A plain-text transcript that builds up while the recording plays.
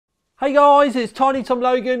Hey guys, it's Tiny Tom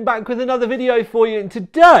Logan back with another video for you, and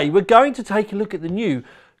today we're going to take a look at the new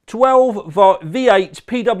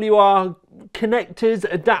 12VHPWR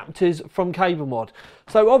connectors, adapters from CableMod.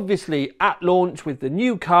 So obviously at launch with the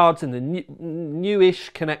new cards and the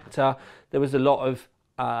newish connector, there was a lot of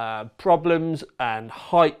problems and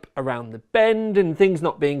hype around the bend and things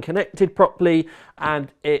not being connected properly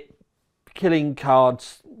and it killing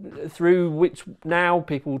cards through, which now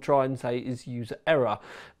people try and say is user error.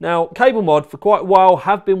 Now CableMod for quite a while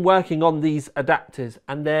have been working on these adapters,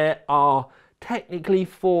 and there are technically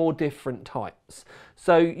 4 different types.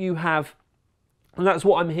 So you have, and that's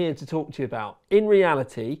what I'm here to talk to you about. In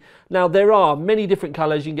reality, now there are many different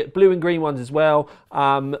colours. You can get blue and green ones as well.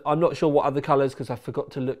 I'm not sure what other colours because I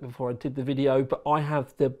forgot to look before I did the video, but I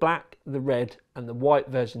have the black, the red and the white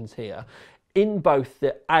versions here in both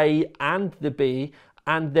the A and the B,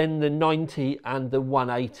 and then the 90 and the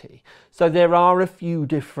 180. So there are a few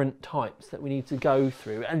different types that we need to go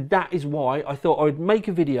through, and that is why I thought I would make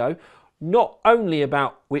a video not only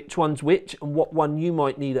about which one's which and what one you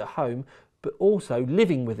might need at home, but also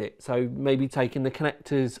living with it. So maybe taking the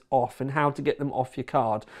connectors off and how to get them off your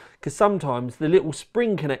card, because sometimes the little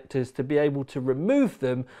spring connectors, to be able to remove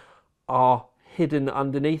them, are hidden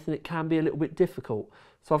underneath and it can be a little bit difficult.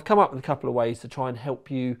 So I've come up with a couple of ways to try and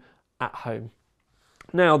help you at home.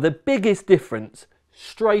 Now the biggest difference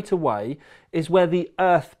straight away is where the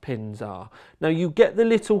earth pins are. Now you get the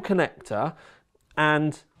little connector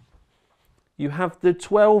and you have the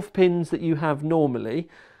 12 pins that you have normally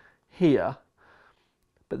here,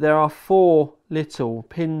 but there are 4 little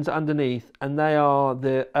pins underneath, and they are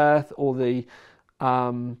the earth, or the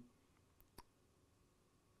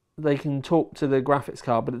they can talk to the graphics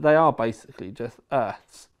card, but they are basically just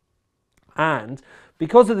earths. And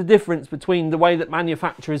because of the difference between the way that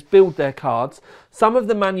manufacturers build their cards, some of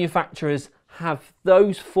the manufacturers have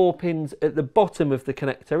those 4 pins at the bottom of the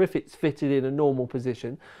connector if it's fitted in a normal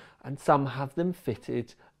position, and some have them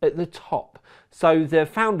fitted at the top. So the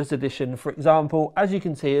Founders Edition, for example, as you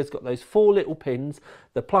can see, has got those 4 little pins,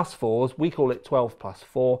 the +4s, we call it 12 +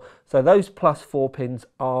 4. So those +4 pins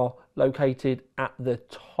are located at the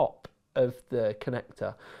top of the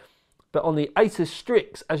connector. But on the Asus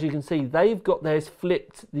Strix, as you can see, they've got theirs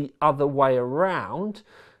flipped the other way around,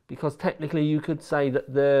 because technically you could say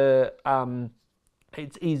that the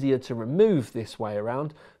it's easier to remove this way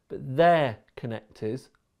around, but their connectors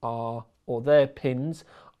are, or their pins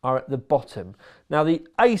are at the bottom. Now the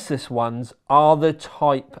Asus ones are the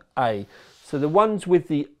type A. So the ones with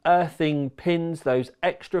the earthing pins, those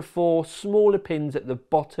extra 4 smaller pins at the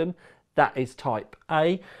bottom, that is type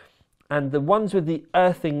A. And the ones with the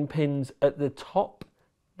earthing pins at the top,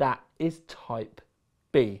 that is type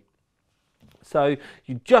B. So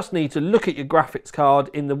you just need to look at your graphics card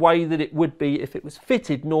in the way that it would be if it was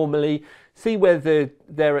fitted normally, see whether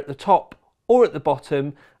they're at the top or at the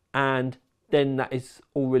bottom, and then that is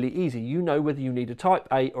all really easy. You know whether you need a type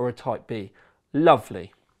A or a type B.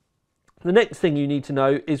 Lovely. The next thing you need to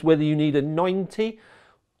know is whether you need a 90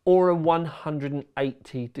 or a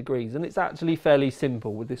 180 degrees, and it's actually fairly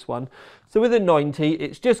simple with this one. So with a 90,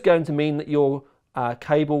 it's just going to mean that your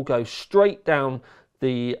cable goes straight down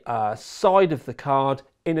the side of the card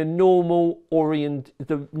in a normal orientated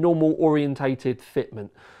fitment.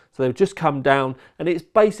 So they'll just come down, and it's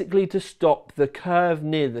basically to stop the curve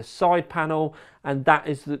near the side panel, and that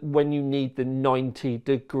is when you need the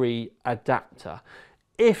 90-degree adapter.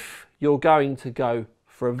 If you're going to go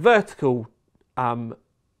for a vertical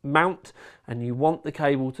mount and you want the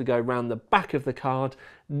cable to go around the back of the card,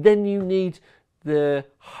 then you need the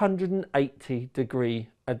 180-degree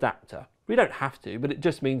adapter. We don't have to, but it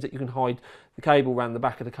just means that you can hide the cable around the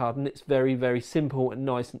back of the card, and it's very, very simple and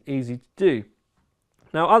nice and easy to do.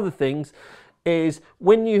 Now other things is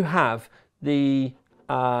when you have the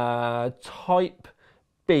type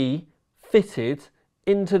B fitted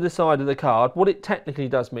into the side of the card, what it technically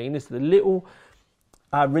does mean is the little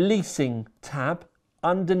releasing tab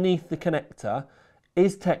underneath the connector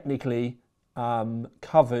is technically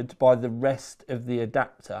covered by the rest of the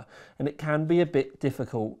adapter, and it can be a bit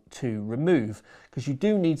difficult to remove, because you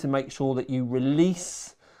do need to make sure that you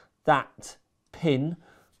release that pin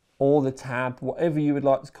or the tab, whatever you would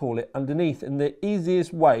like to call it, underneath. And the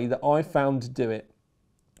easiest way that I found to do it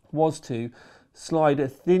was to slide a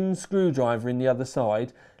thin screwdriver in the other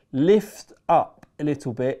side, lift up a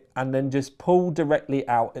little bit, and then just pull directly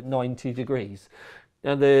out at 90 degrees.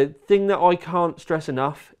 Now the thing that I can't stress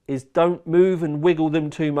enough is don't move and wiggle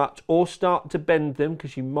them too much or start to bend them,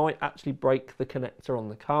 because you might actually break the connector on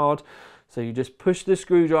the card. So you just push the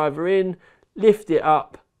screwdriver in, lift it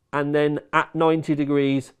up, and then at 90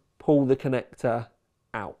 degrees pull the connector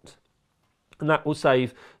out. and that will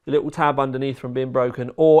save the little tab underneath from being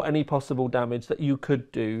broken or any possible damage that you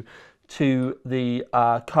could do to the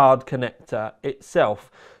card connector itself.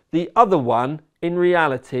 The other one, in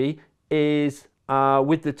reality, is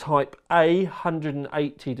with the type A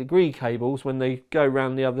 180-degree cables. When they go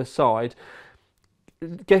around the other side,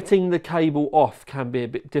 getting the cable off can be a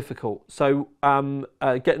bit difficult. So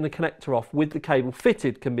getting the connector off with the cable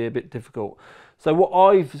fitted can be a bit difficult. So what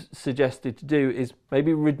I've suggested to do is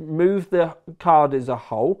maybe remove the card as a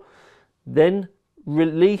whole, then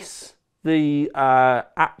release the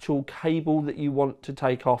actual cable that you want to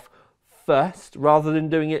take off first. Rather than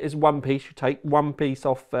doing it as one piece, you take one piece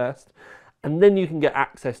off first, and then you can get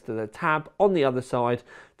access to the tab on the other side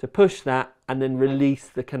to push that and then release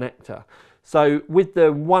the connector. So with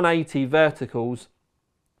the 180 verticals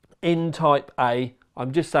in type A,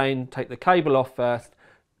 I'm just saying take the cable off first,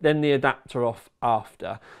 then the adapter off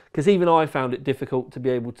after, because even I found it difficult to be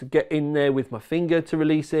able to get in there with my finger to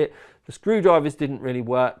release it. The screwdrivers didn't really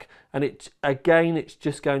work, and it's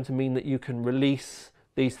just going to mean that you can release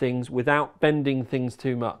these things without bending things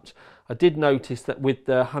too much. I did notice that with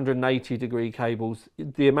the 180-degree cables,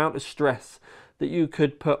 the amount of stress that you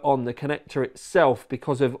could put on the connector itself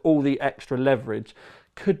because of all the extra leverage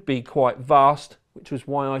could be quite vast, which was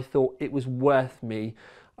why I thought it was worth me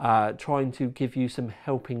trying to give you some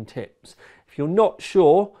helping tips. If you're not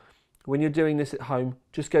sure when you're doing this at home,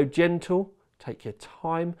 just go gentle, take your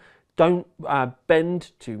time, don't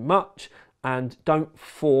bend too much, and don't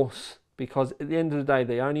force, because at the end of the day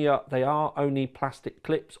they are only plastic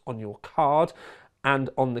clips on your card and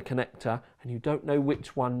on the connector, and you don't know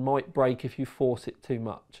which one might break if you force it too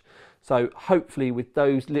much. So hopefully with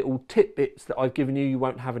those little tidbits that I've given you, you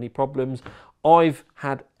won't have any problems. I've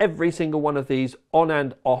had every single one of these on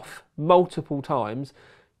and off multiple times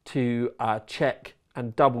to check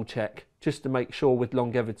and double check, just to make sure with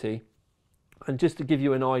longevity. And just to give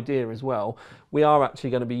you an idea as well, we are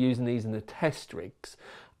actually going to be using these in the test rigs.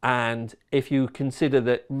 And if you consider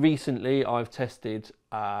that recently I've tested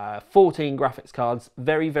 14 graphics cards,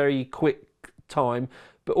 very, very quick time,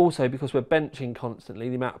 but also because we're benching constantly,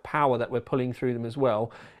 the amount of power that we're pulling through them as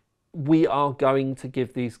well, we are going to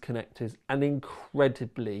give these connectors an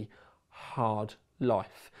incredibly hard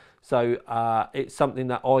life. So it's something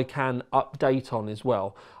that I can update on as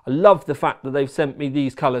well. I love the fact that they've sent me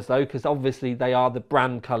these colours though, because obviously they are the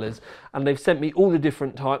brand colours, and they've sent me all the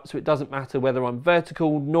different types, so it doesn't matter whether I'm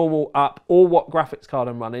vertical, normal, up, or what graphics card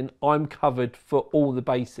I'm running, I'm covered for all the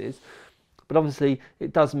bases. But obviously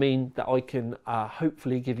it does mean that I can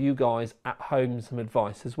hopefully give you guys at home some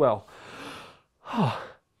advice as well.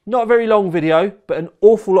 Not a very long video, but an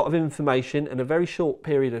awful lot of information in a very short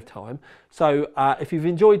period of time. So if you've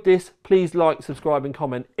enjoyed this, please like, subscribe and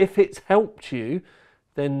comment. If it's helped you,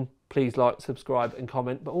 then please like, subscribe and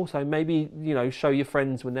comment. But also maybe, you know, show your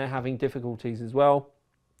friends when they're having difficulties as well.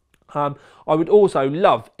 I would also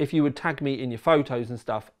love if you would tag me in your photos and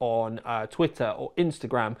stuff on Twitter or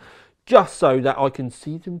Instagram, just so that I can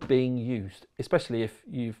see them being used, especially if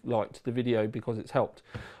you've liked the video because it's helped.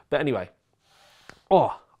 But anyway,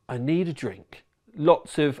 I need a drink.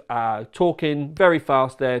 Lots of talking very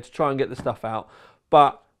fast there to try and get the stuff out,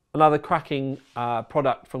 but another cracking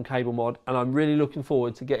product from CableMod, and I'm really looking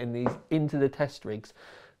forward to getting these into the test rigs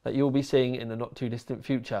that you'll be seeing in the not too distant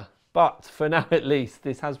future. But for now at least,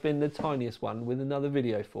 this has been the tiniest one with another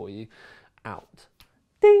video for you out.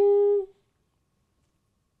 Ding!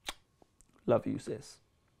 Love you, sis.